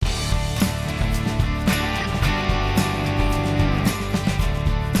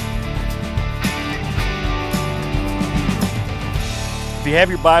you have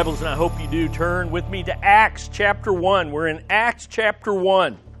your Bibles, and I hope you do, turn with me to Acts chapter 1. We're in Acts chapter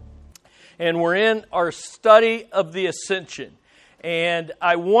 1, and we're in our study of the Ascension. And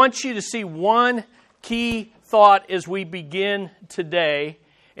I want you to see one key thought as we begin today.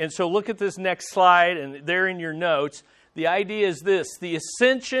 And so look at this next slide, and there in your notes. The idea is this: the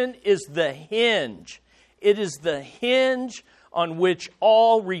Ascension is the hinge. It is the hinge on which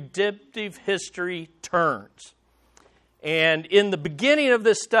all redemptive history turns. And in the beginning of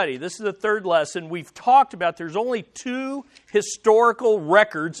this study, this is the third lesson, we've talked about there's only two historical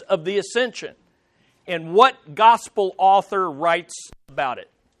records of the Ascension. And what gospel author writes about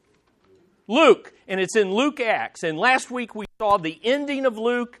it? Luke. And it's in Luke Acts. And last week we saw the ending of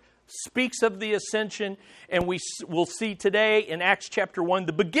Luke speaks of the Ascension. And we will see today in Acts chapter 1,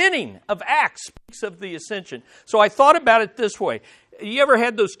 the beginning of Acts speaks of the Ascension. So I thought about it this way. You ever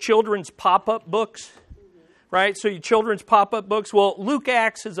had those children's pop-up books? Right? So your children's pop-up books. Well, Luke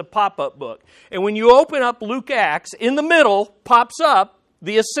Acts is a pop-up book. And when you open up Luke Acts, in the middle pops up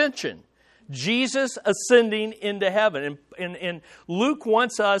the Ascension. Jesus ascending into heaven. And Luke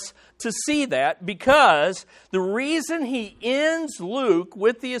wants us to see that because the reason he ends Luke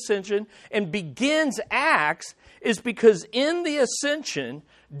with the Ascension and begins Acts is because in the Ascension,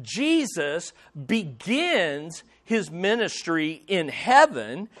 Jesus begins his ministry in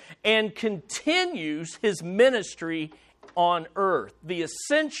heaven and continues his ministry on earth. The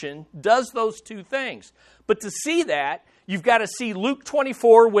Ascension does those two things. But to see that, you've got to see Luke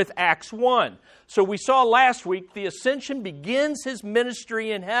 24 with Acts 1. So we saw last week the Ascension begins his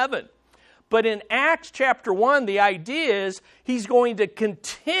ministry in heaven. But in Acts chapter 1, the idea is he's going to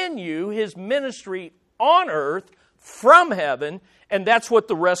continue his ministry on earth from heaven, and that's what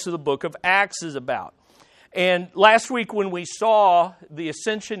the rest of the book of Acts is about. And last week when we saw the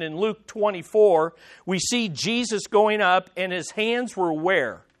Ascension in Luke 24, we see Jesus going up and his hands were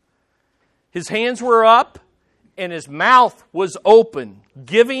where? His hands were up and his mouth was open,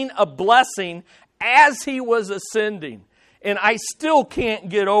 giving a blessing as he was ascending. And I still can't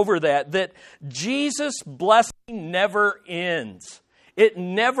get over that Jesus' blessing never ends. It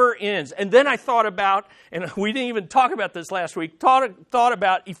never ends. And then I thought about, and we didn't even talk about this last week, thought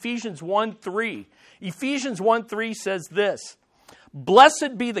about Ephesians 1:3. Ephesians 1:3 says this: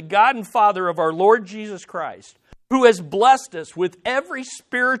 "Blessed be the God and Father of our Lord Jesus Christ, who has blessed us with every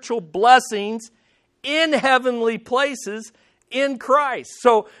spiritual blessings in heavenly places in Christ."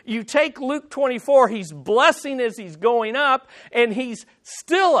 So you take Luke 24, he's blessing as he's going up, and he's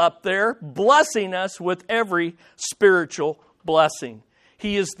still up there blessing us with every spiritual blessing.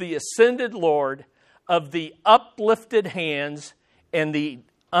 He is the ascended Lord of the uplifted hands and the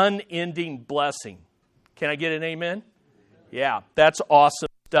unending blessing. Can I get an amen? Yeah, that's awesome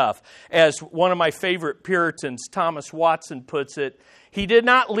stuff. As one of my favorite Puritans, Thomas Watson, puts it, he did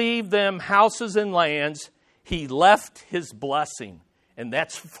not leave them houses and lands, he left his blessing. And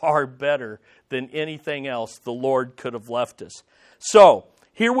that's far better than anything else the Lord could have left us. So,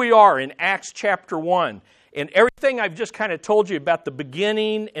 here we are in Acts chapter 1. And everything I've just kind of told you about the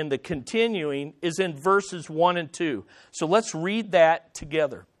beginning and the continuing is in verses 1 and 2. So let's read that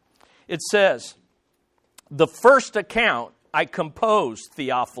together. It says, "The first account I composed,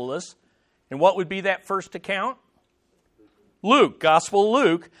 Theophilus," and what would be that first account? Luke, Gospel of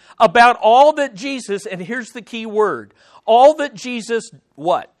Luke, "about all that Jesus," and here's the key word, all that Jesus,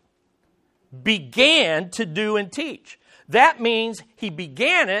 what? Began to do and teach. That means he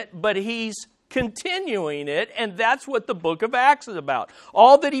began it, but he's continuing it, and that's what the book of Acts is about.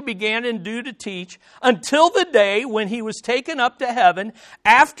 All that he began and do to teach until the day when he was taken up to heaven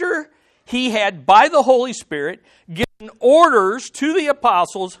after he had, by the Holy Spirit, given orders to the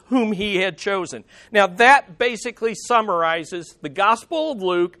apostles whom he had chosen. Now that basically summarizes the Gospel of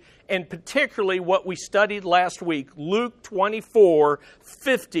Luke, and particularly what we studied last week, Luke 24,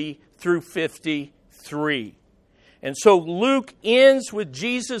 50 through 53. And so Luke ends with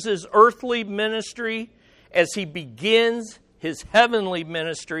Jesus' earthly ministry as he begins his heavenly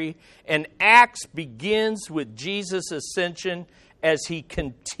ministry, and Acts begins with Jesus' ascension as he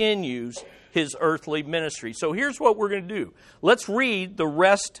continues his earthly ministry. So here's what we're going to do. Let's read the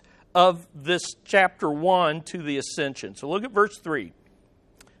rest of this chapter 1 to the ascension. So look at verse 3.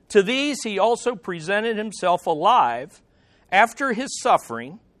 "To these he also presented himself alive after his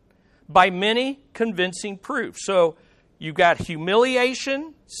suffering by many convincing proofs." So you've got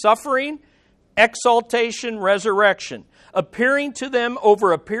humiliation, suffering, exaltation, resurrection, appearing to them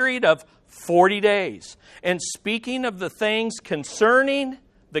over a period of 40 days, and speaking of the things concerning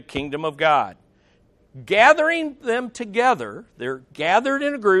the kingdom of God. gathering them together, they're gathered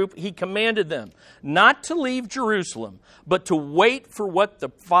in a group, he commanded them not to leave Jerusalem, but to wait for what the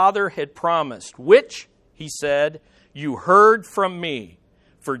Father had promised, which, he said, you heard from me.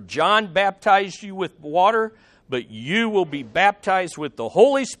 For John baptized you with water, but you will be baptized with the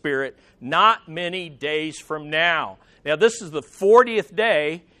Holy Spirit not many days from now. Now, this is the 40th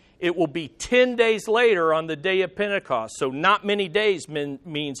day. It will be 10 days later on the day of Pentecost. So not many days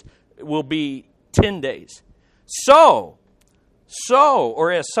means it will be 10 days. So,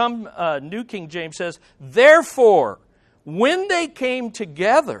 or as some New King James says, therefore, when they came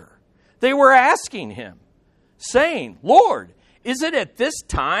together, they were asking him, saying, Lord, is it at this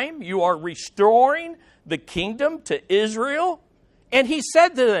time you are restoring the kingdom to Israel? And he said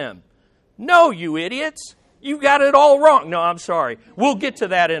to them, no, you idiots, you got it all wrong. No, I'm sorry. We'll get to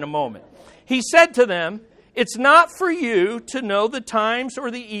that in a moment. He said to them, it's not for you to know the times or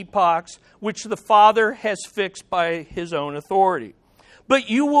the epochs which the Father has fixed by his own authority. But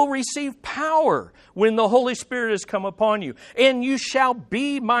you will receive power when the Holy Spirit has come upon you. And you shall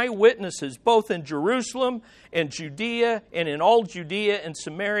be my witnesses, both in Jerusalem and Judea and in all Judea and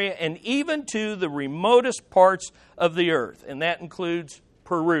Samaria and even to the remotest parts of the earth. And that includes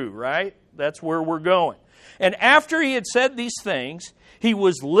Peru, right? That's where we're going. And after he had said these things, he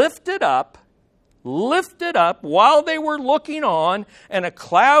was lifted up while they were looking on, and a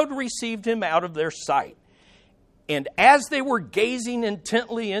cloud received him out of their sight. And as they were gazing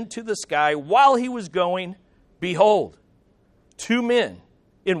intently into the sky while he was going, behold, 2 men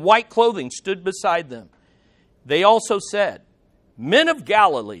in white clothing stood beside them. They also said, Men of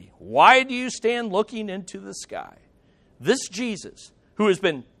Galilee, why do you stand looking into the sky? This Jesus, who has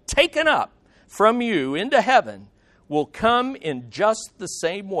been taken up from you into heaven, will come in just the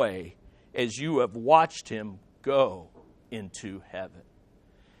same way as you have watched him go into heaven.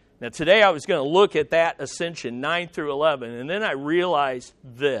 Now, today I was going to look at that Ascension 9 through 11, and then I realized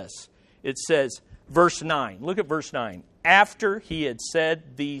this. It says, verse 9. Look at verse 9. After he had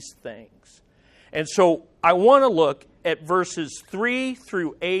said these things. And so I want to look at verses 3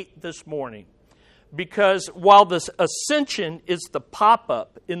 through 8 this morning, because while this Ascension is the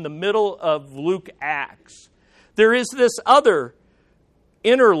pop-up in the middle of Luke Acts, there is this other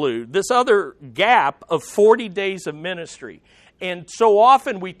interlude, this other gap of 40 days of ministry. And so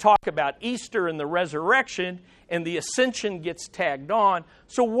often we talk about Easter and the resurrection, and the Ascension gets tagged on.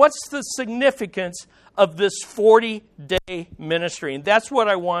 So what's the significance of this 40-day ministry? And that's what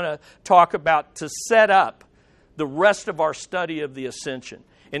I want to talk about to set up the rest of our study of the Ascension.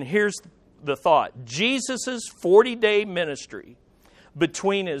 And here's the thought. Jesus' 40-day ministry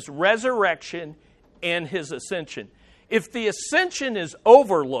between his resurrection and his ascension. If the ascension is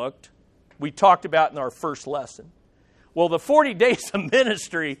overlooked, we talked about in our first lesson, well, the 40 days of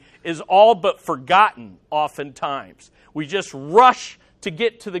ministry is all but forgotten oftentimes. We just rush to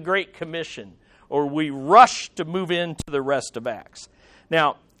get to the Great Commission, or we rush to move into the rest of Acts.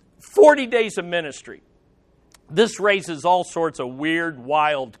 Now, 40 days of ministry. This raises all sorts of weird,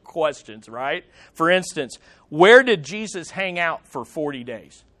 wild questions, right? For instance, where did Jesus hang out for 40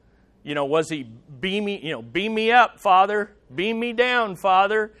 days? Was he beam me up, Father? Beam me down,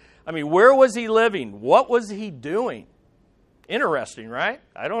 Father? I mean, where was he living? What was he doing? Interesting, right?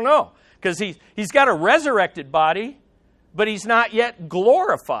 I don't know. Because he's got a resurrected body, but he's not yet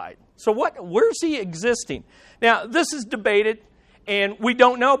glorified. So where's he existing? Now, this is debated, and we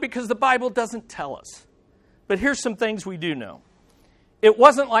don't know because the Bible doesn't tell us. But here's some things we do know. It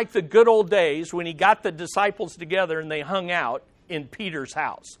wasn't like the good old days when he got the disciples together and they hung out in Peter's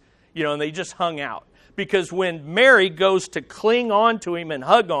house. And they just hung out. Because when Mary goes to cling on to him and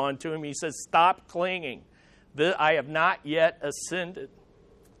hug on to him, he says, stop clinging. I have not yet ascended.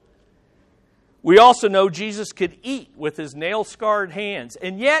 We also know Jesus could eat with his nail-scarred hands,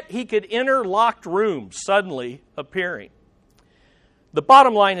 and yet he could enter locked rooms suddenly appearing. The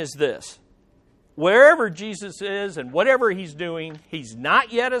bottom line is this. Wherever Jesus is and whatever he's doing, he's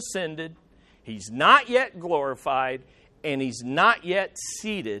not yet ascended, he's not yet glorified, and he's not yet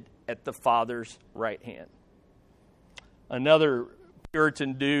seated at the Father's right hand. Another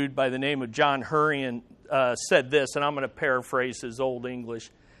Puritan dude by the name of John Hurrian said this, and I'm going to paraphrase his old English.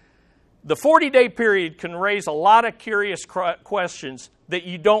 The 40-day period can raise a lot of curious questions that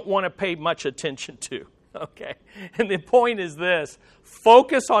you don't want to pay much attention to. Okay? And the point is this.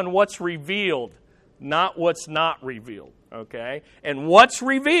 Focus on what's revealed, not what's not revealed. Okay? And what's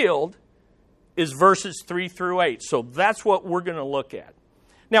revealed is verses 3 through 8. So that's what we're going to look at.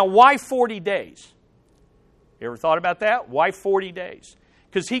 Now, why 40 days? You ever thought about that? Why 40 days?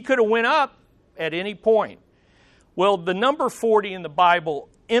 Because he could have went up at any point. Well, the number 40 in the Bible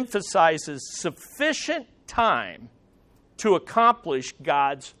emphasizes sufficient time to accomplish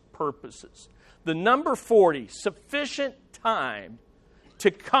God's purposes. The number 40, sufficient time to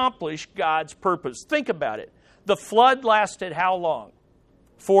accomplish God's purpose. Think about it. The flood lasted how long?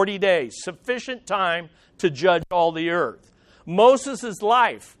 40 days. Sufficient time to judge all the earth. Moses'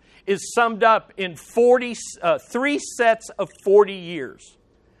 life is summed up in 3 sets of 40 years.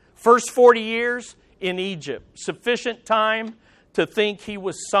 First 40 years in Egypt. Sufficient time to think he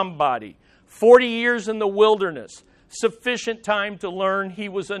was somebody. 40 years in the wilderness. Sufficient time to learn he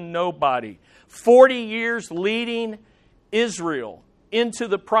was a nobody. 40 years leading Israel into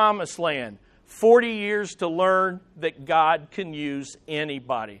the promised land. 40 years to learn that God can use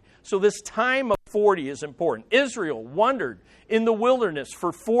anybody. So this time of 40 is important. Israel wandered in the wilderness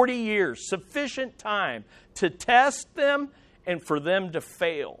for 40 years. Sufficient time to test them and for them to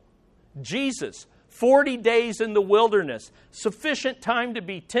fail. Jesus, 40 days in the wilderness. Sufficient time to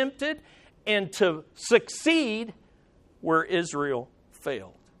be tempted and to succeed where Israel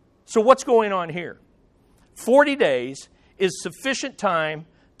failed. So what's going on here? 40 days is sufficient time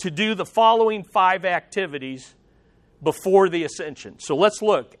to do the following 5 activities before the ascension. So let's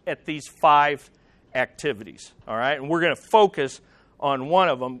look at these 5 activities, all right? And we're going to focus on one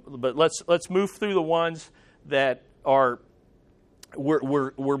of them, but let's move through the ones that are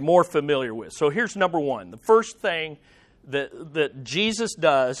we're more familiar with. So here's number 1. The first thing that Jesus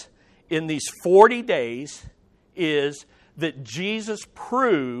does in these 40 days is that Jesus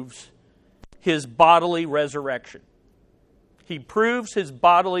proves his bodily resurrection. He proves his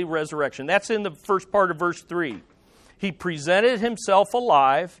bodily resurrection. That's in the first part of verse 3. He presented himself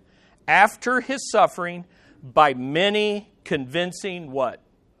alive after his suffering by many convincing what?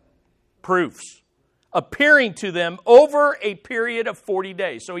 Proofs. Appearing to them over a period of 40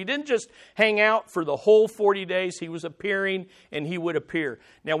 days. So he didn't just hang out for the whole 40 days. He was appearing and he would appear.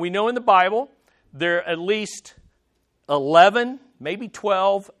 Now we know in the Bible there are at least 11, maybe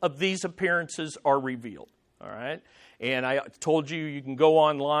 12 of these appearances are revealed. All right? And I told you can go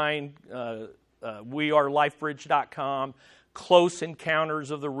online, wearelifebridge.com, Close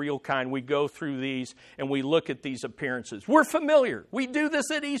Encounters of the Real Kind. We go through these and we look at these appearances. We're familiar. We do this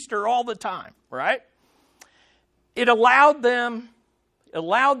at Easter all the time, right? It allowed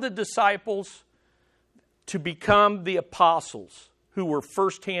the disciples to become the apostles who were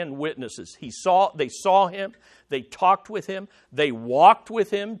firsthand witnesses. They saw him, they talked with him, they walked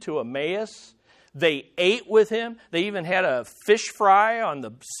with him to Emmaus. They ate with him. They even had a fish fry on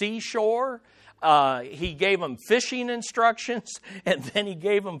the seashore. He gave them fishing instructions, and then he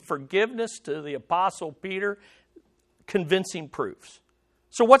gave them forgiveness to the Apostle Peter. Convincing proofs.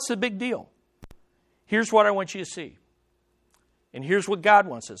 So what's the big deal? Here's what I want you to see. And here's what God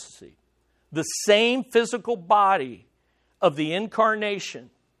wants us to see. The same physical body of the incarnation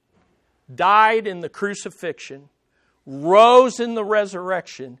died in the crucifixion, rose in the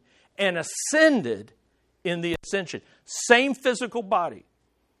resurrection, and ascended in the ascension. Same physical body.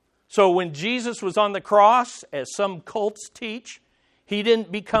 So when Jesus was on the cross, as some cults teach, he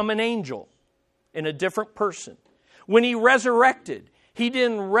didn't become an angel in a different person. When he resurrected, he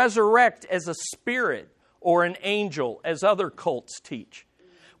didn't resurrect as a spirit or an angel, as other cults teach.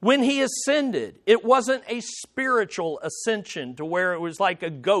 When he ascended, it wasn't a spiritual ascension to where it was like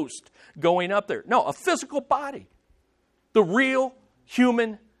a ghost going up there. No, a physical body. The real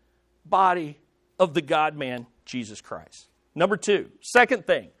human body of the God-man, Jesus Christ. Number 2, second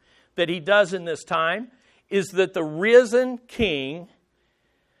thing that he does in this time is that the risen King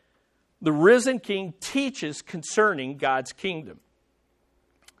teaches concerning God's kingdom.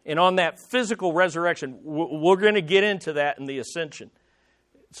 And on that physical resurrection, we're going to get into that in the ascension.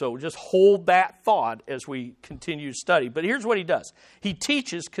 So just hold that thought as we continue to study. But here's what he does. He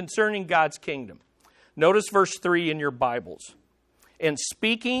teaches concerning God's kingdom. Notice verse 3 in your Bibles. And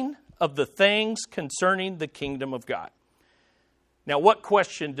speaking of the things concerning the kingdom of God. Now, what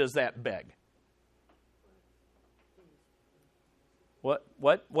question does that beg? What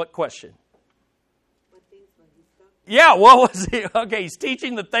question? Yeah, what was he? Okay, he's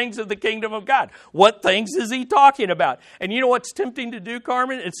teaching the things of the kingdom of God. What things is he talking about? And you know what's tempting to do,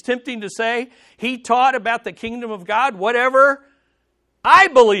 Carmen? It's tempting to say, he taught about the kingdom of God, whatever I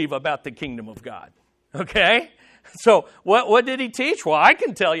believe about the kingdom of God. Okay? So what did he teach? Well, I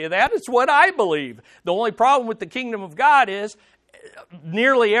can tell you that. It's what I believe. The only problem with the kingdom of God is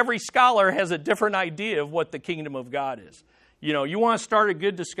nearly every scholar has a different idea of what the kingdom of God is. You know, you want to start a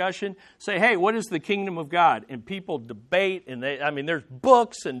good discussion, say, hey, what is the kingdom of God? And people debate, and there's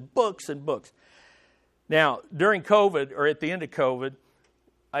books and books and books. Now, during COVID, or at the end of COVID,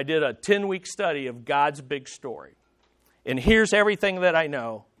 I did a 10-week study of God's big story. And here's everything that I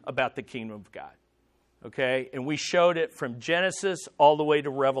know about the kingdom of God. Okay? And we showed it from Genesis all the way to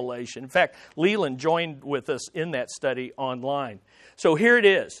Revelation. In fact, Leland joined with us in that study online. So here it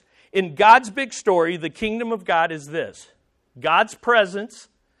is. In God's big story, the kingdom of God is this: God's presence,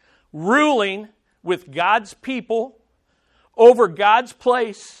 ruling with God's people, over God's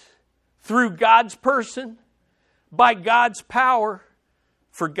place, through God's person, by God's power,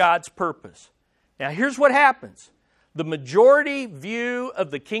 for God's purpose. Now here's what happens. The majority view of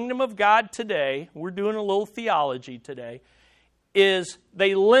the kingdom of God today, we're doing a little theology today, is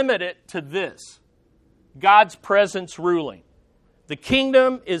they limit it to this: God's presence ruling. The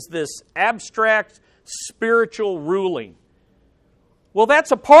kingdom is this abstract spiritual ruling. Well,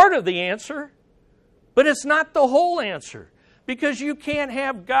 that's a part of the answer, but it's not the whole answer, because you can't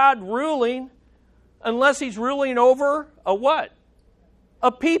have God ruling unless He's ruling over a what?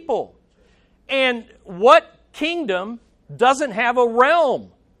 A people. And what kingdom doesn't have a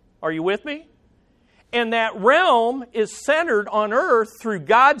realm? Are you with me? And that realm is centered on earth through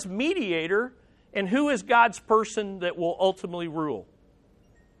God's mediator. And who is God's person that will ultimately rule?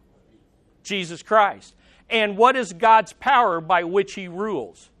 Jesus Christ. And what is God's power by which He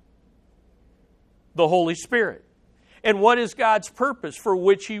rules? The Holy Spirit. And what is God's purpose for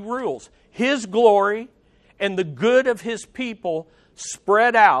which He rules? His glory and the good of His people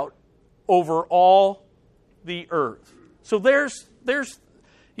spread out over all the earth. So there's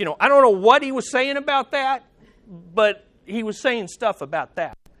I don't know what he was saying about that, but he was saying stuff about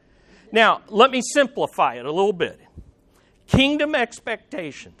that. Now, let me simplify it a little bit. Kingdom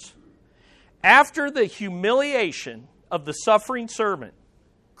expectations. After the humiliation of the suffering servant,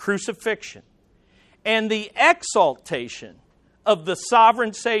 crucifixion, and the exaltation of the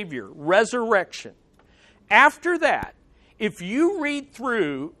sovereign Savior, resurrection, after that, if you read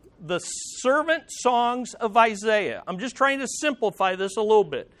through the servant songs of Isaiah, I'm just trying to simplify this a little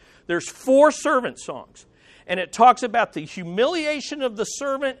bit. There's 4 servant songs. And it talks about the humiliation of the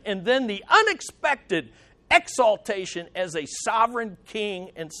servant and then the unexpected exaltation as a sovereign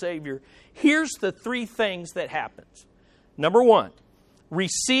king and savior. Here's the 3 things that happens. Number 1,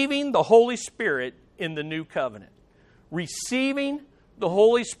 receiving the Holy Spirit in the new covenant. Receiving the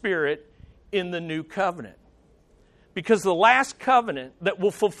Holy Spirit in the new covenant. Because the last covenant that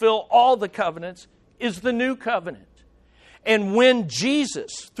will fulfill all the covenants is the new covenant. And when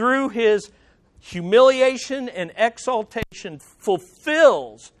Jesus, through His humiliation and exaltation,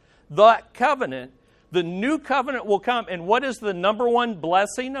 fulfills that covenant, the new covenant will come. And what is the number 1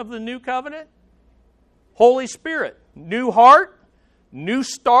 blessing of the new covenant? Holy Spirit. New heart, new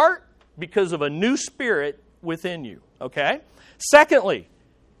start, because of a new spirit within you. Okay? Secondly,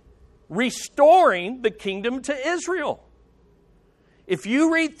 restoring the kingdom to Israel. If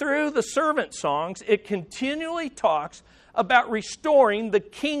you read through the servant songs, it continually talks about restoring the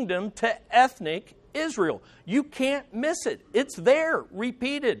kingdom to ethnic Israel. You can't miss it. It's there,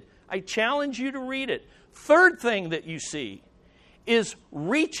 repeated. I challenge you to read it. Third thing that you see is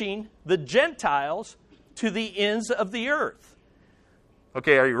reaching the Gentiles to the ends of the earth.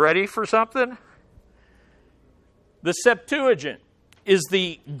 Okay, are you ready for something? The Septuagint is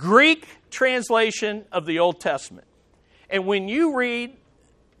the Greek translation of the Old Testament. And when you read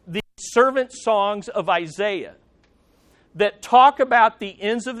the servant songs of Isaiah that talk about the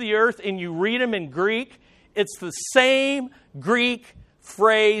ends of the earth and you read them in Greek, it's the same Greek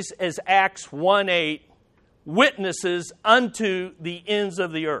phrase as Acts 1:8, witnesses unto the ends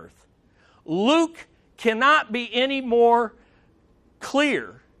of the earth. Luke cannot be any more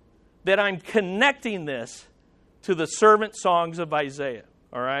clear that I'm connecting this to the servant songs of Isaiah.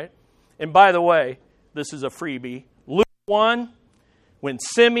 All right? And by the way, this is a freebie. Luke 1, when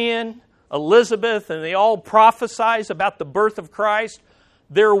Simeon, Elizabeth, and they all prophesize about the birth of Christ,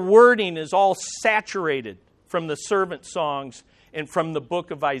 their wording is all saturated from the servant songs and from the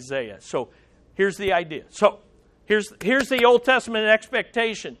book of Isaiah. So here's the idea. So here's the Old Testament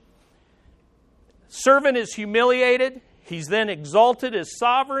expectation. Servant is humiliated. He's then exalted as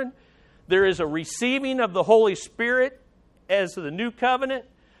sovereign. There is a receiving of the Holy Spirit as the new covenant.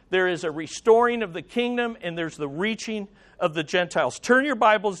 There is a restoring of the kingdom, and there's the reaching of the Gentiles. Turn your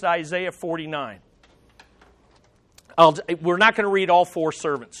Bibles to Isaiah 49. We're not going to read all 4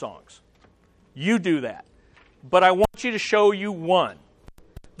 servant songs. You do that. But I want you to show you one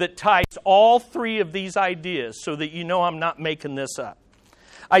that ties all 3 of these ideas so that you know I'm not making this up.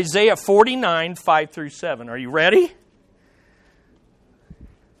 Isaiah 49, 5 through 7. Are you ready?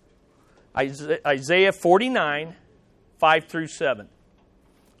 Isaiah 49, 5 through 7.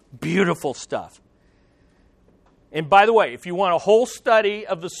 Beautiful stuff. And by the way, if you want a whole study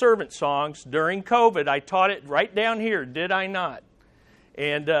of the servant songs during COVID, I taught it right down here, did I not?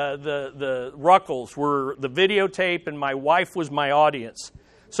 And the Ruckles were the videotape, and my wife was my audience.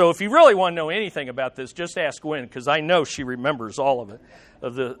 So if you really want to know anything about this, just ask Gwen, because I know she remembers all of it,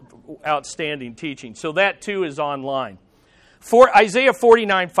 of the outstanding teaching. So that too is online. For Isaiah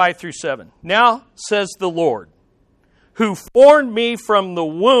 49, 5 through 7. Now says the Lord, who formed me from the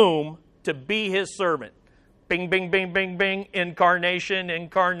womb to be his servant. Bing, bing, bing, bing, bing. Incarnation.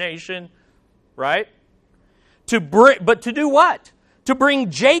 Right? But to do what? To bring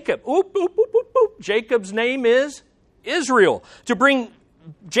Jacob. Oop, oop, oop, oop, oop. Jacob's name is Israel. To bring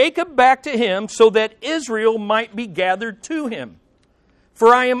Jacob back to him so that Israel might be gathered to him.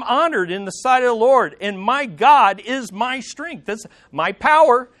 For I am honored in the sight of the Lord, and my God is my strength. That's my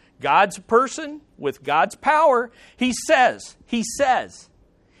power. God's person with God's power. He says,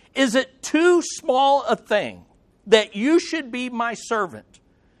 is it too small a thing that you should be my servant?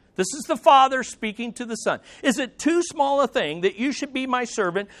 This is the Father speaking to the Son. Is it too small a thing that you should be my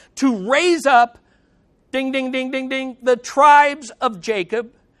servant to raise up, ding, ding, ding, ding, ding, the tribes of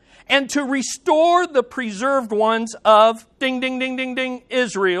Jacob, and to restore the preserved ones of, ding, ding, ding, ding, ding,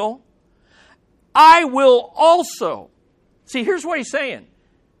 Israel? I will also. See, here's what he's saying.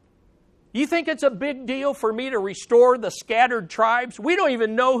 You think it's a big deal for me to restore the scattered tribes? We don't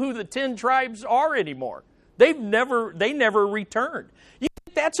even know who the 10 tribes are anymore. They never returned. You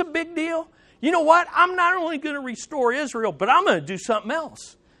think that's a big deal? You know what? I'm not only going to restore Israel, but I'm going to do something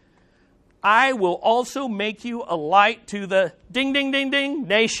else. I will also make you a light to the ding, ding, ding, ding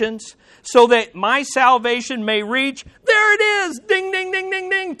nations, so that my salvation may reach, there it is, ding, ding, ding, ding,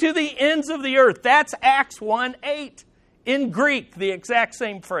 ding, to the ends of the earth. That's Acts 1:8. In Greek, the exact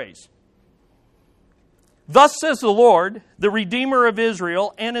same phrase. Thus says the Lord, the Redeemer of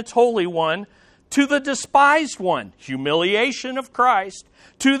Israel and its Holy One, to the despised one, humiliation of Christ,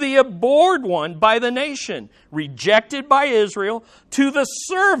 to the abhorred one by the nation, rejected by Israel, to the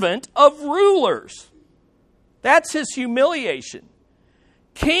servant of rulers. That's his humiliation.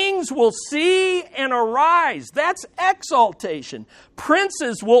 Kings will see and arise. That's exaltation.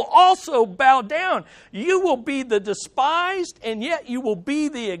 Princes will also bow down. You will be the despised, and yet you will be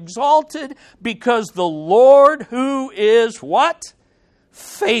the exalted, because the Lord, who is what?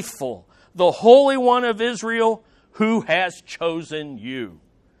 Faithful. The Holy One of Israel, who has chosen you.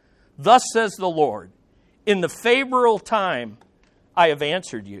 Thus says the Lord, in the favorable time I have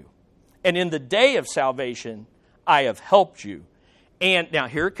answered you, and in the day of salvation I have helped you. And now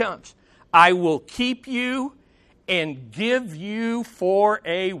here it comes. I will keep you and give you for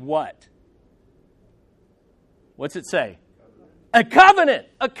a what? What's it say? A covenant.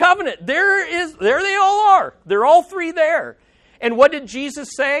 A covenant. There they all are. They're all three there. And what did Jesus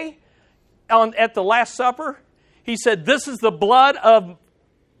say at the Last Supper? He said, this is the blood of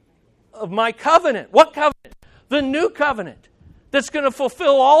my covenant. What covenant? The new covenant. That's going to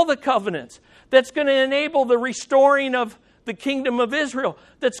fulfill all the covenants. That's going to enable the restoring of the kingdom of Israel.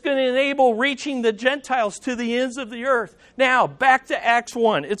 That's going to enable reaching the Gentiles to the ends of the earth. Now, back to Acts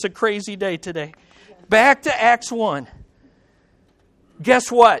 1. It's a crazy day today. Back to Acts 1.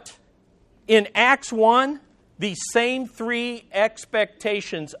 Guess what? In Acts 1, these same three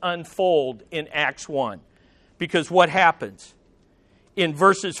expectations unfold in Acts 1. Because what happens? In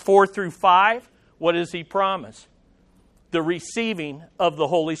verses 4 through 5, what does he promise? The receiving of the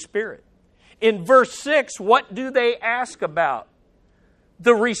Holy Spirit. In verse 6, what do they ask about?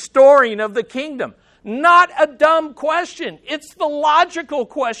 The restoring of the kingdom. Not a dumb question. It's the logical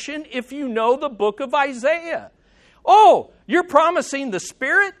question if you know the book of Isaiah. Oh, you're promising the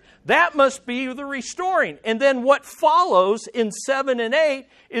Spirit? That must be the restoring. And then what follows in 7 and 8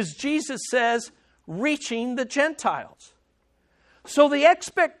 is Jesus says, reaching the Gentiles. So the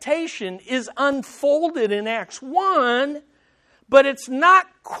expectation is unfolded in Acts 1, but it's not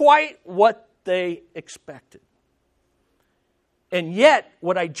quite what they expected. And yet,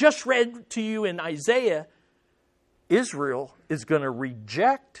 what I just read to you in Isaiah, Israel is going to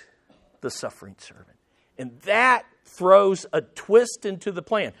reject the suffering servant. And that throws a twist into the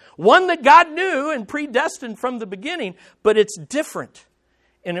plan. One that God knew and predestined from the beginning, but it's different.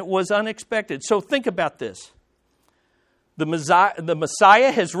 And it was unexpected. So think about this. The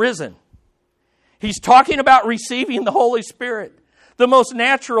Messiah has risen. He's talking about receiving the Holy Spirit. The most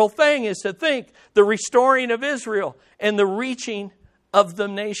natural thing is to think the restoring of Israel and the reaching of the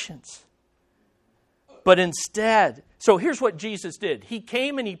nations. But instead, so here's what Jesus did. He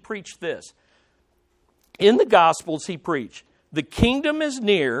came and he preached this. In the Gospels, he preached, the kingdom is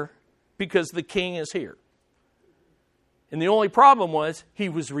near because the king is here. And the only problem was he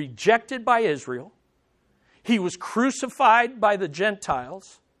was rejected by Israel. He was crucified by the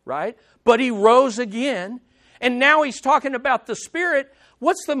Gentiles, right? But he rose again. And now he's talking about the Spirit.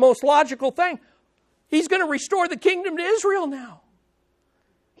 What's the most logical thing? He's going to restore the kingdom to Israel now.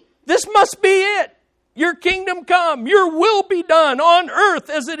 This must be it. Your kingdom come. Your will be done on earth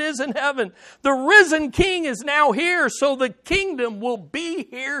as it is in heaven. The risen King is now here, so the kingdom will be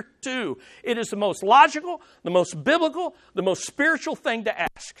here too. It is the most logical, the most biblical, the most spiritual thing to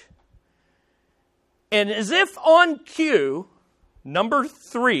ask. And as if on cue, number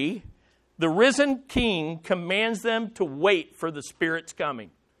 3, the risen King commands them to wait for the Spirit's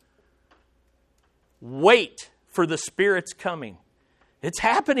coming. Wait for the Spirit's coming. It's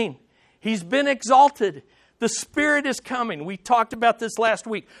happening. He's been exalted. The Spirit is coming. We talked about this last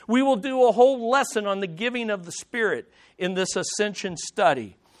week. We will do a whole lesson on the giving of the Spirit in this Ascension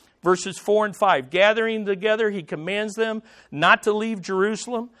study. Verses 4 and 5. Gathering together, he commands them not to leave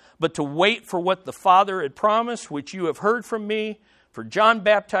Jerusalem, but to wait for what the Father had promised, which you have heard from me. For John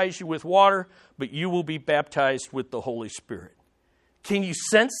baptized you with water, but you will be baptized with the Holy Spirit. Can you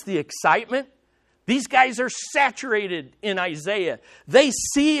sense the excitement? These guys are saturated in Isaiah. They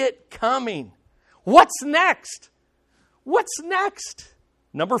see it coming. What's next? What's next?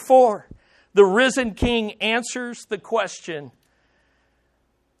 Number 4, the risen King answers their question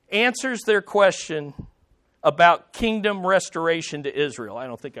about kingdom restoration to Israel. I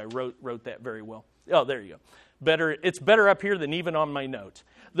don't think I wrote that very well. Oh, there you go. It's better up here than even on my notes.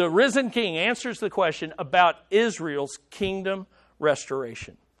 The risen King answers the question about Israel's kingdom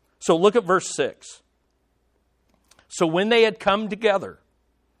restoration. So look at verse 6. So when they had come together,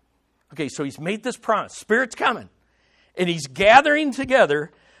 okay, so he's made this promise, Spirit's coming, and he's gathering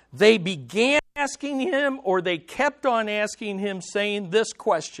together, they began asking him, or they kept on asking him, saying this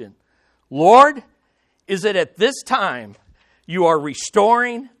question, Lord, is it at this time you are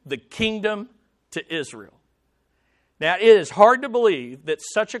restoring the kingdom to Israel? Now, it is hard to believe that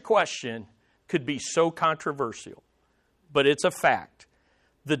such a question could be so controversial, but it's a fact.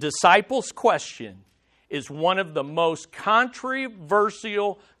 The disciples' question is one of the most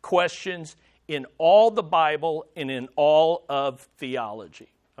controversial questions in all the Bible and in all of theology.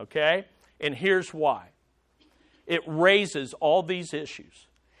 Okay? And here's why. It raises all these issues.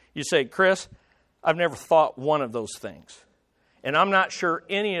 You say, Chris, I've never thought one of those things. And I'm not sure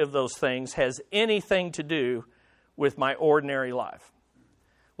any of those things has anything to do with my ordinary life.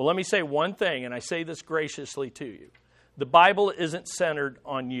 Well, let me say one thing, and I say this graciously to you. The Bible isn't centered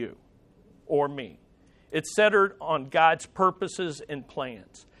on you or me. It's centered on God's purposes and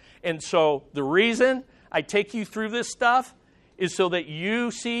plans. And so the reason I take you through this stuff is so that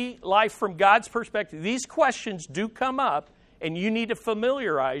you see life from God's perspective. These questions do come up, and you need to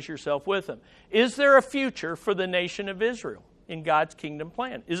familiarize yourself with them. Is there a future for the nation of Israel in God's kingdom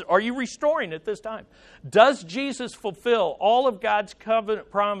plan? Are you restoring at this time? Does Jesus fulfill all of God's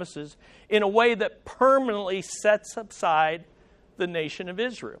covenant promises in a way that permanently sets aside the nation of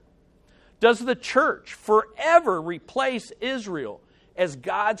Israel? Does the church forever replace Israel as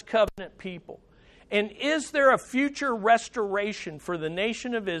God's covenant people? And is there a future restoration for the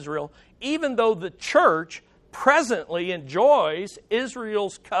nation of Israel, even though the church presently enjoys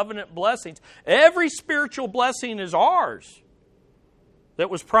Israel's covenant blessings? Every spiritual blessing is ours that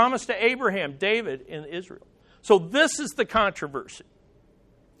was promised to Abraham, David, and Israel. So this is the controversy.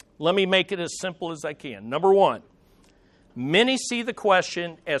 Let me make it as simple as I can. Number 1, many see the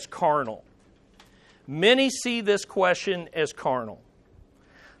question as carnal. Many see this question as carnal.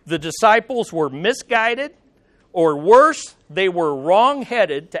 The disciples were misguided, or worse, they were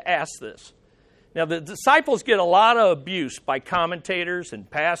wrong-headed to ask this. Now, the disciples get a lot of abuse by commentators and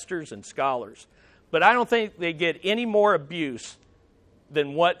pastors and scholars, but I don't think they get any more abuse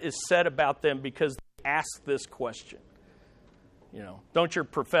than what is said about them because they ask this question. You know, don't your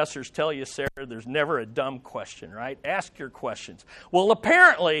professors tell you, Sarah, there's never a dumb question, right? Ask your questions. Well,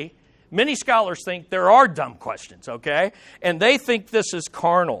 apparently, many scholars think there are dumb questions, okay? And they think this is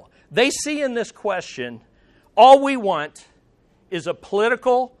carnal. They see in this question, all we want is a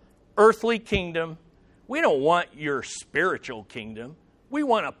political, earthly kingdom. We don't want your spiritual kingdom. We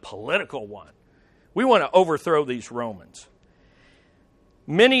want a political one. We want to overthrow these Romans.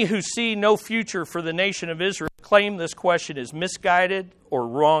 Many who see no future for the nation of Israel claim this question is misguided or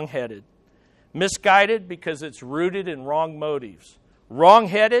wrong-headed. Misguided because it's rooted in wrong motives.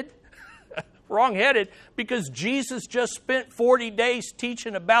 Wrong-headed? Wrong-headed because Jesus just spent 40 days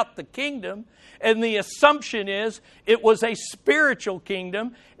teaching about the kingdom, and the assumption is it was a spiritual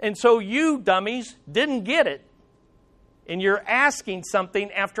kingdom, and so you dummies didn't get it, and you're asking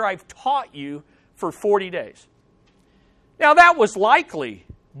something after I've taught you for 40 days. Now, that was likely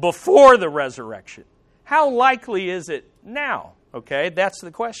before the resurrection. How likely is it now? Okay, that's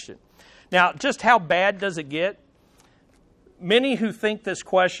the question. Now, just how bad does it get? Many who think this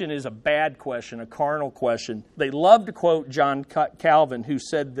question is a bad question, a carnal question, they love to quote John Calvin, who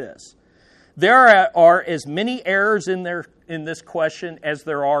said this: there are as many errors in this question as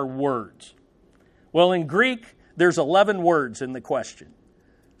there are words. Well, in Greek, there's 11 words in the question.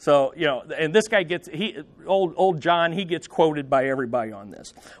 So, and this guy old John, he gets quoted by everybody on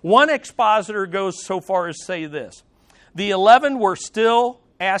this. One expositor goes so far as to say this: the 11 were still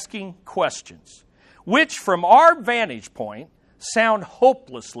asking questions, which from our vantage point sound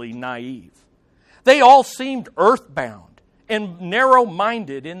hopelessly naive. They all seemed earthbound and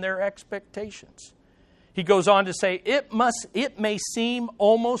narrow-minded in their expectations. He goes on to say, it may seem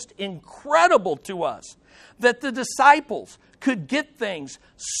almost incredible to us that the disciples could get things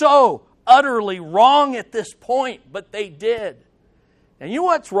so utterly wrong at this point, but they did. And you know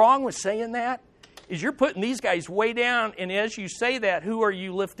what's wrong with saying that? Is you're putting these guys way down, and as you say that, who are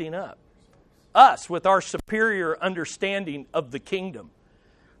you lifting up? Us, with our superior understanding of the kingdom.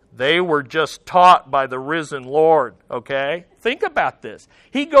 They were just taught by the risen Lord, okay? Think about this.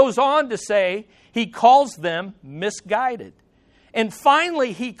 He goes on to say he calls them misguided. And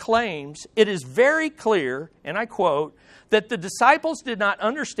finally, he claims it is very clear, and I quote, that the disciples did not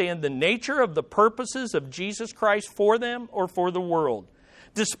understand the nature of the purposes of Jesus Christ for them or for the world.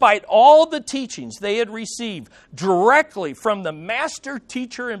 Despite all the teachings they had received directly from the master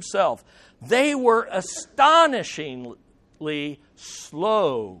teacher himself, they were astonishingly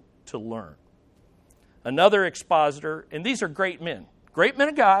slow to learn. Another expositor, and these are great men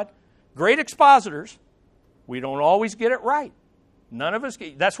of God, great expositors. We don't always get it right. None of us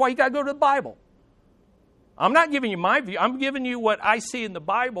get. That's why you got to go to the Bible. I'm not giving you my view. I'm giving you what I see in the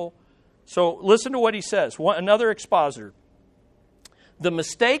Bible. So listen to what he says. Another expositor. The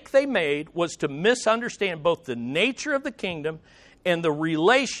mistake they made was to misunderstand both the nature of the kingdom and the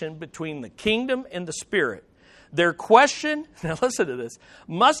relation between the kingdom and the Spirit. Their question, now listen to this,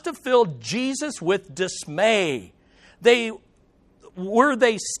 must have filled Jesus with dismay. Were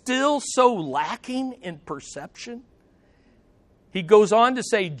they still so lacking in perception? He goes on to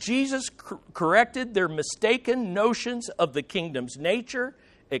say Jesus corrected their mistaken notions of the kingdom's nature,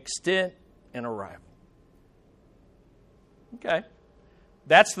 extent, and arrival. Okay.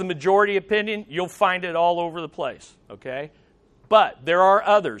 That's the majority opinion. You'll find it all over the place, okay? But there are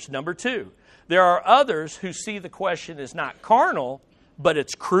others. Number two, there are others who see the question as not carnal, but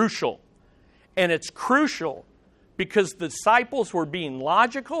it's crucial. And it's crucial because the disciples were being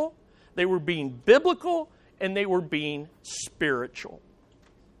logical, they were being biblical, and they were being spiritual.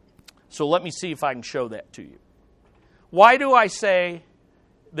 So let me see if I can show that to you. Why do I say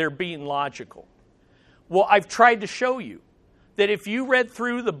they're being logical? Well, I've tried to show you that if you read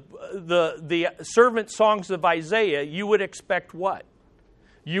through the servant songs of Isaiah, you would expect what?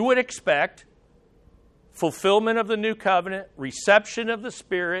 You would expect fulfillment of the new covenant, reception of the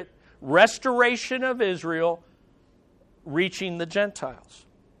Spirit, restoration of Israel, reaching the Gentiles.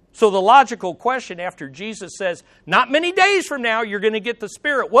 So the logical question after Jesus says, not many days from now you're going to get the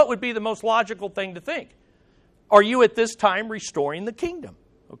Spirit, what would be the most logical thing to think? Are you at this time restoring the kingdom?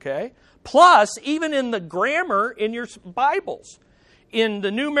 Okay? Plus, even in the grammar in your Bibles, in the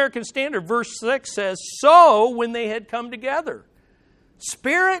New American Standard, verse 6 says, so when they had come together.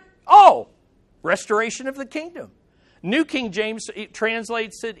 Spirit, restoration of the kingdom. New King James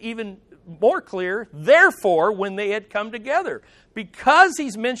translates it even more clear, therefore, when they had come together. Because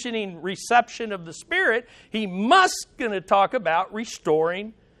he's mentioning reception of the Spirit, he must going to talk about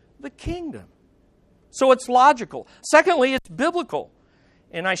restoring the kingdom. So it's logical. Secondly, it's biblical.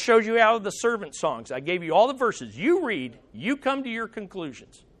 And I showed you out of the servant songs. I gave you all the verses. You read, you come to your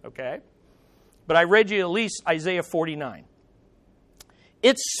conclusions, okay? But I read you at least Isaiah 49.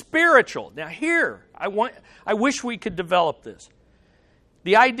 It's spiritual. Now here, I wish we could develop this.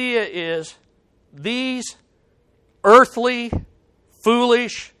 The idea is these earthly,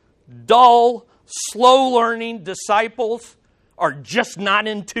 foolish, dull, slow-learning disciples are just not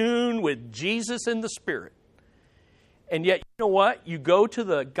in tune with Jesus and the Spirit. And yet, you know what? You go to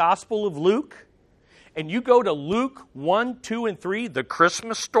the Gospel of Luke, and you go to Luke 1, 2, and 3, the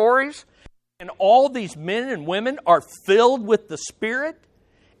Christmas stories, and all these men and women are filled with the Spirit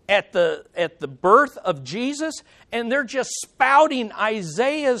at the birth of Jesus, and they're just spouting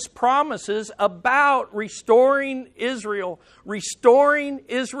Isaiah's promises about restoring Israel, restoring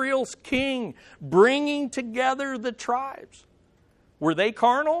Israel's king, bringing together the tribes. Were they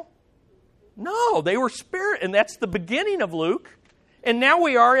carnal? No, they were spirit, and that's the beginning of Luke. And now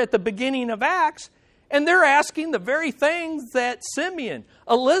we are at the beginning of Acts, and they're asking the very things that Simeon,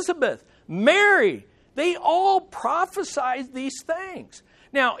 Elizabeth, Mary, They all prophesied these things.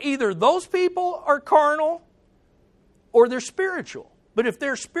 Now, either those people are carnal or they're spiritual. But if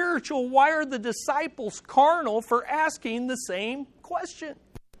they're spiritual, why are the disciples carnal for asking the same question?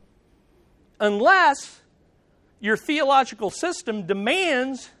 Unless your theological system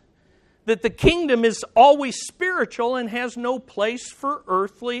demands that the kingdom is always spiritual and has no place for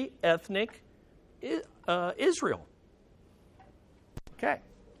earthly, ethnic Israel. Okay.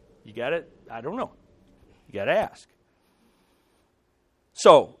 You got it? I don't know. You got to ask.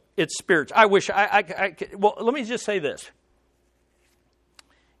 So, it's spiritual. I wish I could. Well, let me just say this.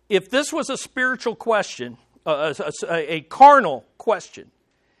 If this was a spiritual question, a carnal question,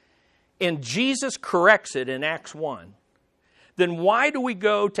 and Jesus corrects it in Acts 1, then why do we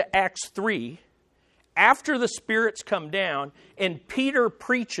go to Acts 3 after the spirits come down and Peter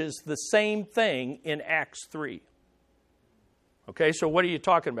preaches the same thing in Acts 3? Okay, so what are you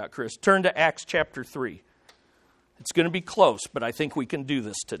talking about, Chris? Turn to Acts chapter 3. It's going to be close, but I think we can do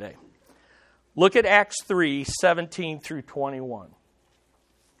this today. Look at Acts 3, 17 through 21.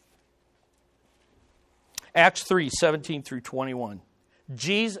 Acts 3, 17 through 21.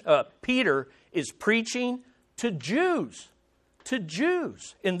 Peter is preaching to Jews. To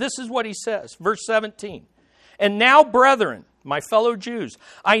Jews. And this is what he says. Verse 17. And now, brethren, my fellow Jews,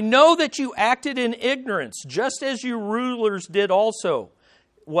 I know that you acted in ignorance, just as you rulers did also.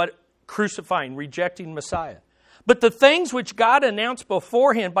 What? Crucifying, rejecting Messiah. But the things which God announced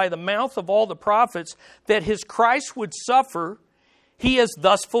beforehand by the mouth of all the prophets, that his Christ would suffer, he has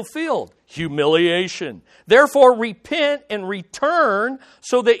thus fulfilled. Humiliation. Therefore repent and return,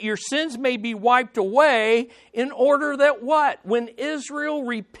 so that your sins may be wiped away, in order that what? When Israel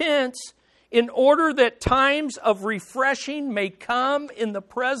repents, in order that times of refreshing may come in the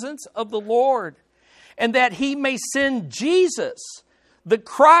presence of the Lord, and that he may send Jesus, the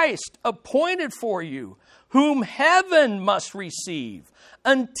Christ appointed for you, whom heaven must receive,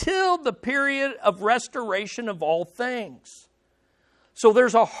 until the period of restoration of all things. So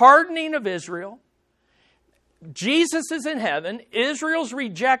there's a hardening of Israel. Jesus is in heaven. Israel's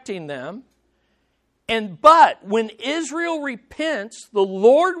rejecting them. But when Israel repents, the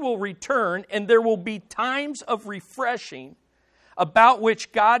Lord will return, and there will be times of refreshing, about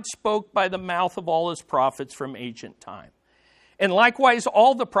which God spoke by the mouth of all his prophets from ancient time. And likewise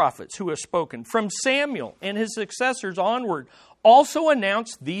all the prophets who have spoken from Samuel and his successors onward also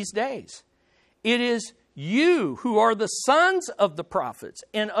announced these days. It is you who are the sons of the prophets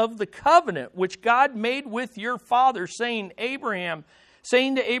and of the covenant which God made with your father, saying to Abraham,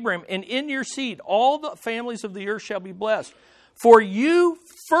 and in your seed all the families of the earth shall be blessed. For you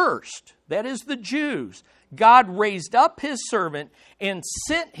first, that is the Jews, God raised up his servant and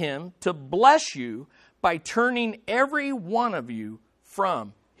sent him to bless you by turning every one of you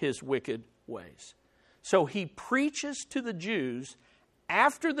from his wicked ways. So he preaches to the Jews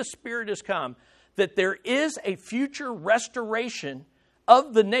after the Spirit has come that there is a future restoration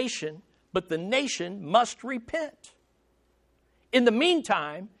of the nation, but the nation must repent. In the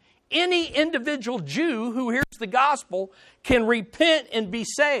meantime, any individual Jew who hears the gospel can repent and be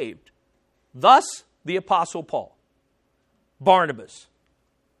saved. Thus, the Apostle Paul, Barnabas,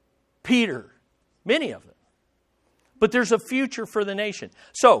 Peter, many of them. But there's a future for the nation.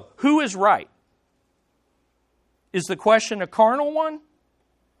 So, who is right? Is the question a carnal one?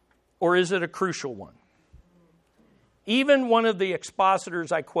 Or is it a crucial one? Even one of the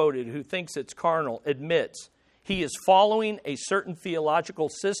expositors I quoted who thinks it's carnal admits he is following a certain theological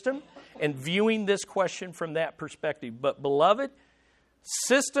system and viewing this question from that perspective. But beloved,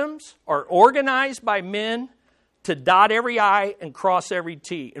 systems are organized by men to dot every I and cross every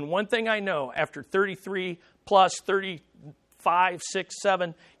T. And one thing I know, after 33 plus 35, 6,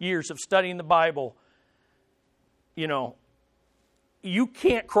 7 years of studying the Bible, you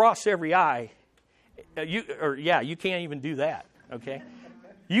can't cross every I. You can't even do that, okay?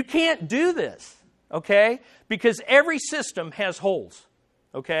 You can't do this, okay? Because every system has holes,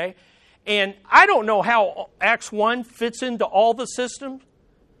 okay? And I don't know how Acts 1 fits into all the systems,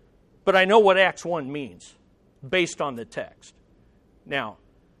 but I know what Acts 1 means based on the text. Now,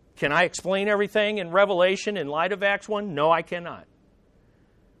 can I explain everything in Revelation in light of Acts 1? No, I cannot.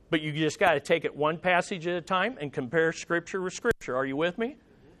 But you just got to take it one passage at a time and compare Scripture with Scripture. Are you with me?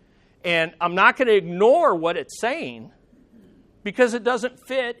 And I'm not going to ignore what it's saying because it doesn't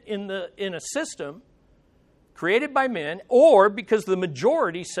fit in a system created by men, or because the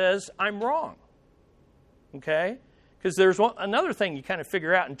majority says I'm wrong. Okay? Because there's another thing you kind of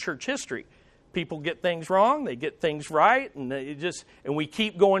figure out in church history. People get things wrong, they get things right, and we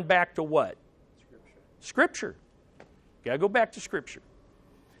keep going back to what? Scripture. Got to go back to Scripture.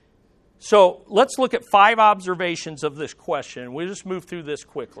 So let's look at 5 observations of this question. We'll just move through this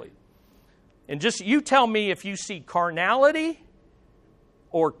quickly. And just you tell me if you see carnality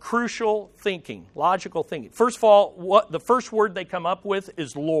or crucial thinking, logical thinking. First of all, the first word they come up with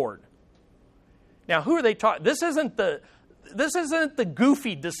is Lord. Now, who are they talking? This isn't the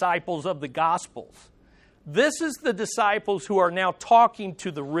goofy disciples of the Gospels. This is the disciples who are now talking to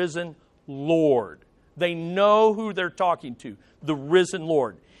the risen Lord. They know who they're talking to, the risen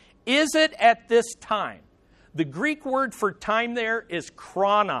Lord. Is it at this time? The Greek word for time there is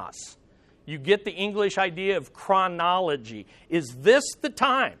chronos. You get the English idea of chronology. Is this the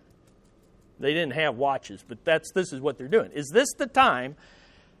time? They didn't have watches, but this is what they're doing. Is this the time?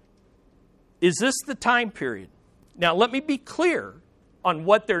 Is this the time period? Now, let me be clear on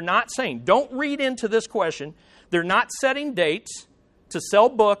what they're not saying. Don't read into this question. They're not setting dates to sell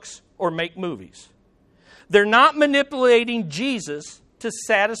books or make movies. They're not manipulating Jesus to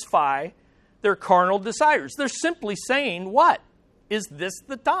satisfy their carnal desires. They're simply saying, what? Is this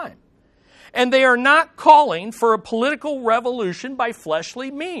the time? And they are not calling for a political revolution by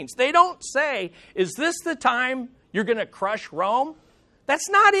fleshly means. They don't say, is this the time you're going to crush Rome? That's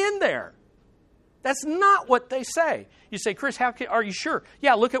not in there. That's not what they say. You say, Chris, are you sure?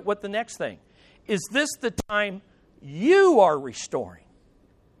 Yeah, look at what the next thing. Is this the time you are restoring?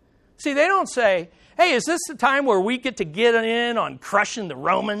 See, they don't say, hey, is this the time where we get to get in on crushing the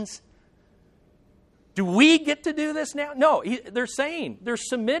Romans? Do we get to do this now? No, they're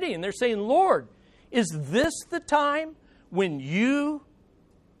submitting. They're saying, Lord, is this the time when you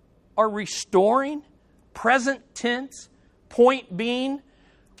are restoring? Present tense, point being,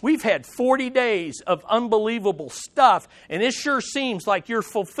 we've had 40 days of unbelievable stuff, and it sure seems like you're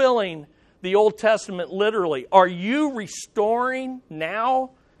fulfilling the Old Testament literally. Are you restoring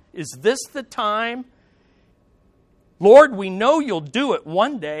now? Is this the time? Lord, we know you'll do it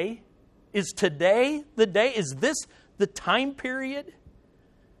one day. Is today the day? Is this the time period?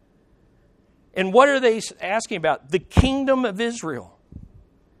 And what are they asking about? The kingdom of Israel.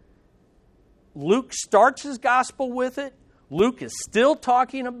 Luke starts his gospel with it. Luke is still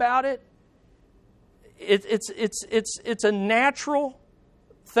talking about it. It's a natural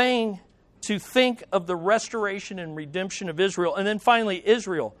thing to think of the restoration and redemption of Israel. And then finally,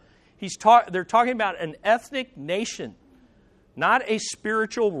 Israel. They're talking about an ethnic nation, not a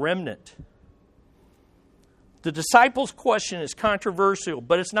spiritual remnant. The disciples' question is controversial,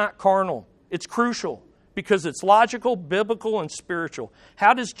 but it's not carnal. It's crucial because it's logical, biblical, and spiritual.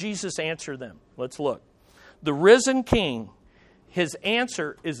 How does Jesus answer them? Let's look. The risen King, his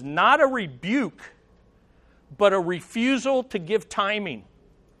answer is not a rebuke, but a refusal to give timing.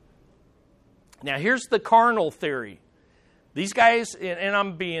 Now, here's the carnal theory. These guys, and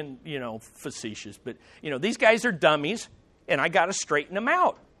I'm being, facetious, but, these guys are dummies, and I got to straighten them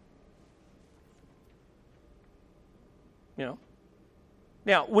out.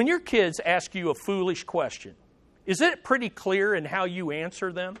 Now, when your kids ask you a foolish question, is it pretty clear in how you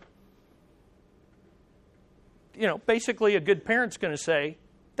answer them? Basically a good parent's going to say,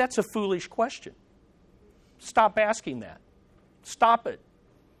 that's a foolish question. Stop asking that. Stop it.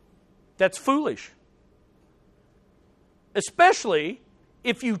 That's foolish. Especially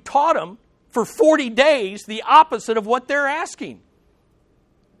if you taught them for 40 days the opposite of what they're asking.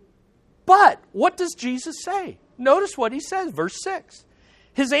 But what does Jesus say? Notice what he says, verse 6.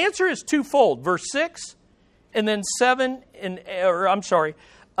 His answer is twofold. Verse 6 and then 7,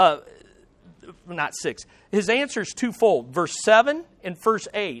 not 6. His answer is twofold. Verse 7 and verse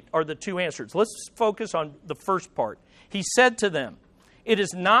 8 are the two answers. Let's focus on the first part. He said to them, it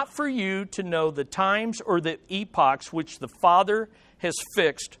is not for you to know the times or the epochs which the Father has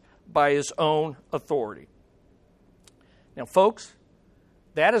fixed by his own authority. Now, folks,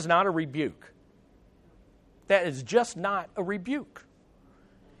 that is not a rebuke. That is just not a rebuke.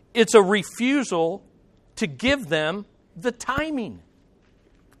 It's a refusal to give them the timing.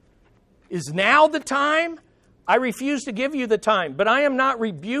 Is now the time? I refuse to give you the time, but I am not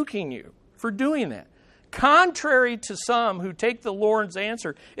rebuking you for doing that. Contrary to some who take the Lord's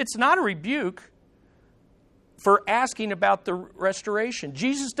answer, it's not a rebuke for asking about the restoration.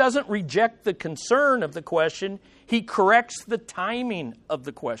 Jesus doesn't reject the concern of the question. He corrects the timing of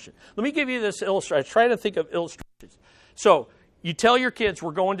the question. Let me give you this illustration. Try to think of illustrations. So, you tell your kids,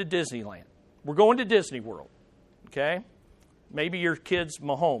 we're going to Disneyland. We're going to Disney World. Okay? Maybe your kid's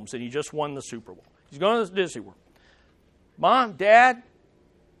Mahomes and he just won the Super Bowl. He's going to Disney World. Mom, Dad,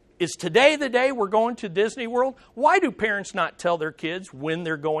 is today the day we're going to Disney World? Why do parents not tell their kids when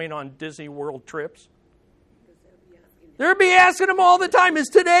they're going on Disney World trips? They'll be asking them all the time, is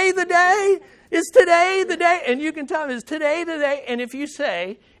today the day? Is today the day? And you can tell them, is today the day? And if you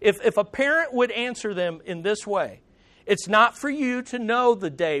say, if a parent would answer them in this way, it's not for you to know the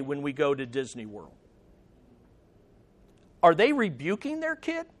day when we go to Disney World. Are they rebuking their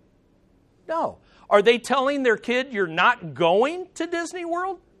kid? No. Are they telling their kid you're not going to Disney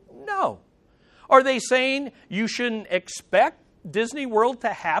World? No. Are they saying you shouldn't expect Disney World to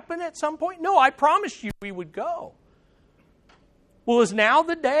happen at some point? No, I promised you we would go. Well, is now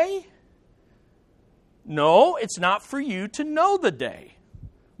the day? No, it's not for you to know the day,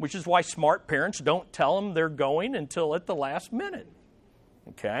 which is why smart parents don't tell them they're going until at the last minute.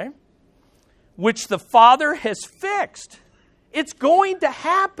 Okay? Which the Father has fixed. It's going to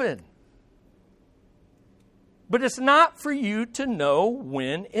happen. But it's not for you to know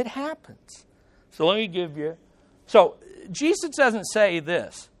when it happens. So let me give you... So Jesus doesn't say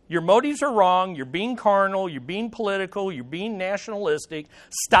this. Your motives are wrong. You're being carnal. You're being political. You're being nationalistic.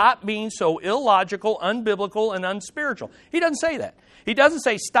 Stop being so illogical, unbiblical, and unspiritual. He doesn't say that. He doesn't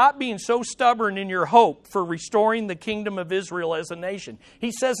say stop being so stubborn in your hope for restoring the kingdom of Israel as a nation.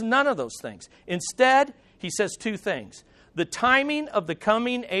 He says none of those things. Instead, he says two things. The timing of the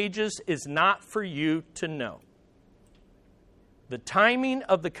coming ages is not for you to know. The timing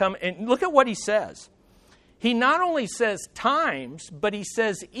of the coming... And look at what he says. He not only says times, but he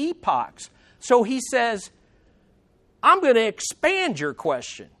says epochs. So he says, I'm going to expand your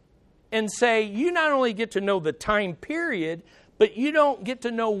question and say you not only get to know the time period, but you don't get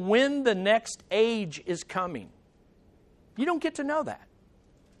to know when the next age is coming. You don't get to know that.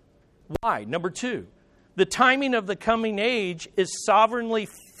 Why? Number two, the timing of the coming age is sovereignly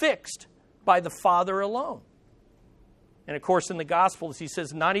fixed by the Father alone. And of course, in the Gospels, he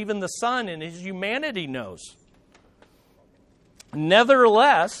says, not even the Son in his humanity knows.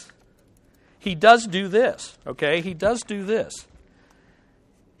 Nevertheless, he does do this, okay? He does do this.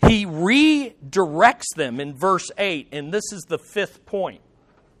 He redirects them in verse 8, and this is the fifth point.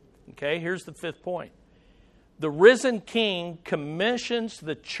 Okay, here's the fifth point. The risen King commissions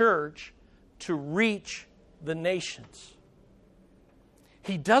the church to reach the nations.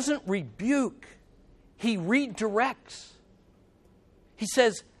 He doesn't rebuke. He redirects. He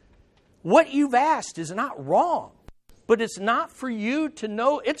says, what you've asked is not wrong, but it's not for you to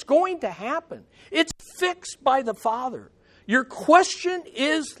know. It's going to happen. It's fixed by the Father. Your question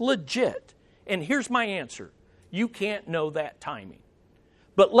is legit. And here's my answer. You can't know that timing.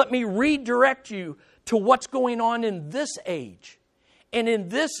 But let me redirect you to what's going on in this age. And in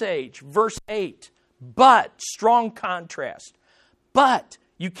this age, verse 8, but, strong contrast. But,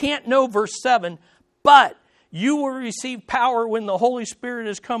 you can't know verse 7, but you will receive power when the Holy Spirit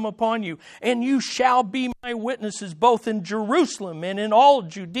has come upon you, and you shall be my witnesses both in Jerusalem and in all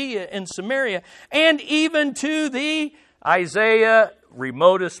Judea and Samaria, and even to the, Isaiah,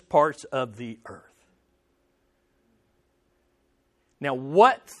 remotest parts of the earth. Now,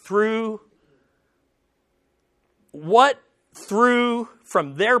 what through,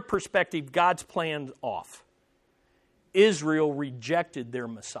 from their perspective, God's planned off? Israel rejected their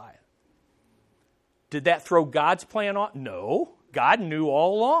Messiah. Did that throw God's plan off? No. God knew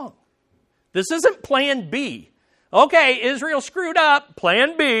all along. This isn't plan B. Okay, Israel screwed up.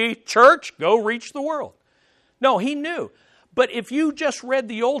 Plan B, church, go reach the world. No, he knew. But if you just read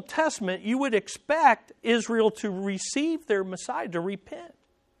the Old Testament, you would expect Israel to receive their Messiah, to repent.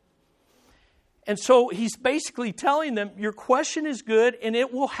 And so he's basically telling them, your question is good and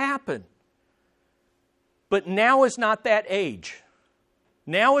it will happen. But now is not that age.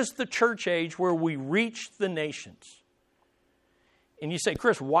 Now is the church age where we reach the nations. And you say,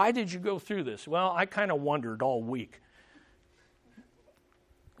 Chris, why did you go through this? Well, I kind of wondered all week.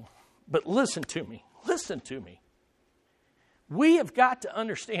 But listen to me. Listen to me. We have got to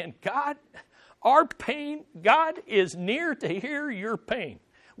understand God, our pain, God is near to hear your pain.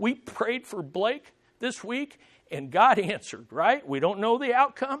 We prayed for Blake this week, and God answered, right? We don't know the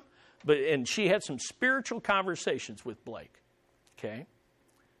outcome, and she had some spiritual conversations with Blake, okay?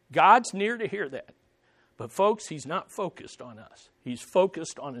 God's near to hear that. But folks, he's not focused on us. He's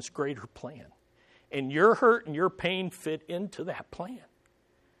focused on his greater plan. And your hurt and your pain fit into that plan.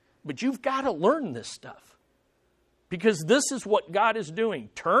 But you've got to learn this stuff. Because this is what God is doing.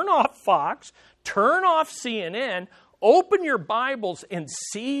 Turn off Fox, turn off CNN, open your Bibles and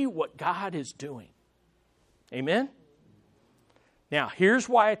see what God is doing. Amen? Now, here's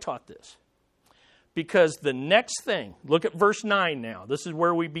why I taught this. Because the next thing, look at verse 9 now. This is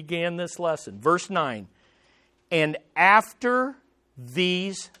where we began this lesson. Verse 9. And after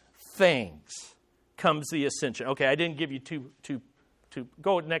these things comes the ascension. Okay, I didn't give you two.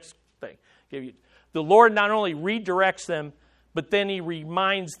 Go next thing. The Lord not only redirects them, but then he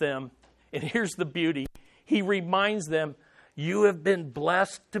reminds them, And here's the beauty. He reminds them, you have been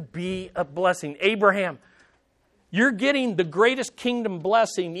blessed to be a blessing. Abraham, you're getting the greatest kingdom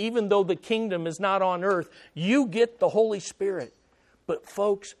blessing, even though the kingdom is not on earth. You get the Holy Spirit. But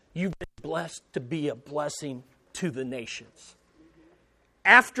folks, you've been blessed to be a blessing to the nations.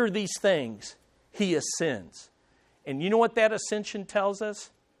 After these things, he ascends. And you know what that ascension tells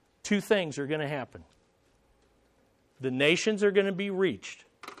us? Two things are going to happen. The nations are going to be reached.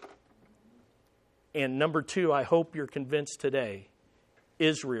 And number two, I hope you're convinced today,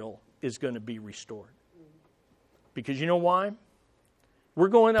 Israel is going to be restored. Because you know why? We're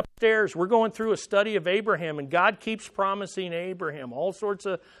going upstairs. We're going through a study of Abraham, and God keeps promising Abraham all sorts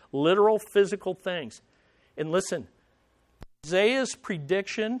of literal, physical things. And listen, Isaiah's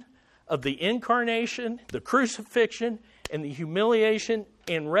prediction of the incarnation, the crucifixion, and the humiliation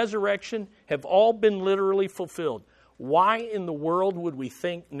and resurrection have all been literally fulfilled. Why in the world would we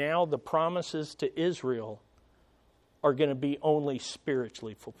think now the promises to Israel are going to be only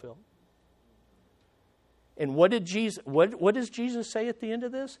spiritually fulfilled? And what did Jesus? What does Jesus say at the end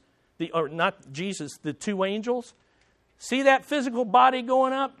of this? Not Jesus, the two angels. See that physical body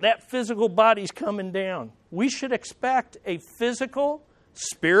going up? That physical body's coming down. We should expect a physical,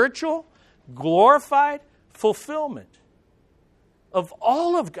 spiritual, glorified fulfillment of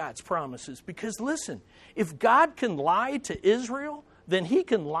all of God's promises. Because listen, if God can lie to Israel, then he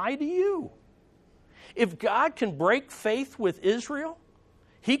can lie to you. If God can break faith with Israel,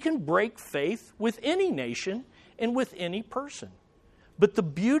 he can break faith with any nation and with any person. But the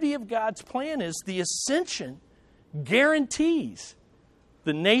beauty of God's plan is the ascension guarantees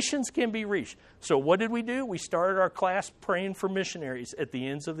the nations can be reached. So what did we do? We started our class praying for missionaries at the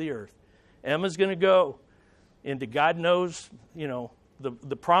ends of the earth. Emma's going to go into God knows,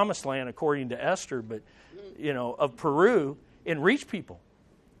 the promised land according to Esther, but, of Peru and reach people.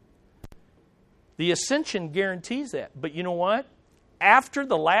 The ascension guarantees that. But you know what? After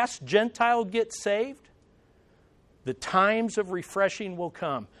the last Gentile gets saved, the times of refreshing will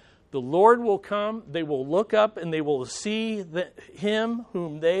come. The Lord will come, they will look up, and they will see him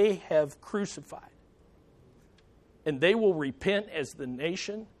whom they have crucified. And they will repent as the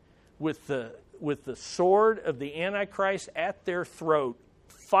nation with the sword of the Antichrist at their throat.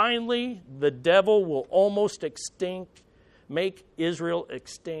 Finally, the devil will almost make Israel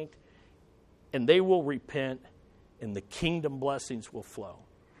extinct, and they will repent, and the kingdom blessings will flow.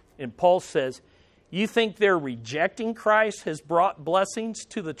 And Paul says, you think their rejecting Christ has brought blessings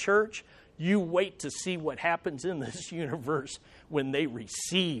to the church? You wait to see what happens in this universe when they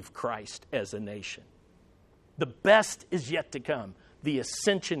receive Christ as a nation. The best is yet to come. The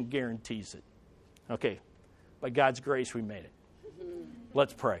ascension guarantees it. Okay, by God's grace we made it.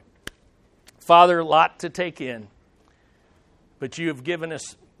 Let's pray. Father, a lot to take in, but you have given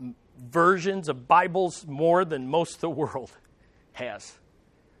us versions of Bibles more than most of the world has.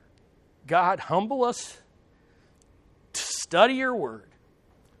 God, humble us to study your word.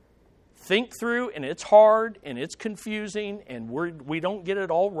 Think through, and it's hard, and it's confusing, and we don't get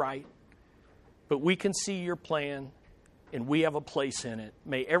it all right, but we can see your plan, and we have a place in it.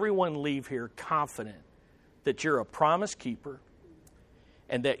 May everyone leave here confident that you're a promise keeper,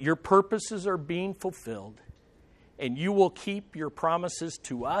 and that your purposes are being fulfilled, and you will keep your promises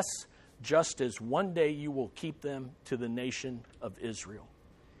to us just as one day you will keep them to the nation of Israel.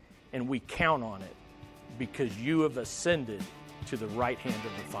 And we count on it because you have ascended to the right hand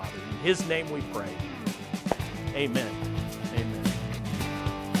of the Father. In his name we pray. Amen.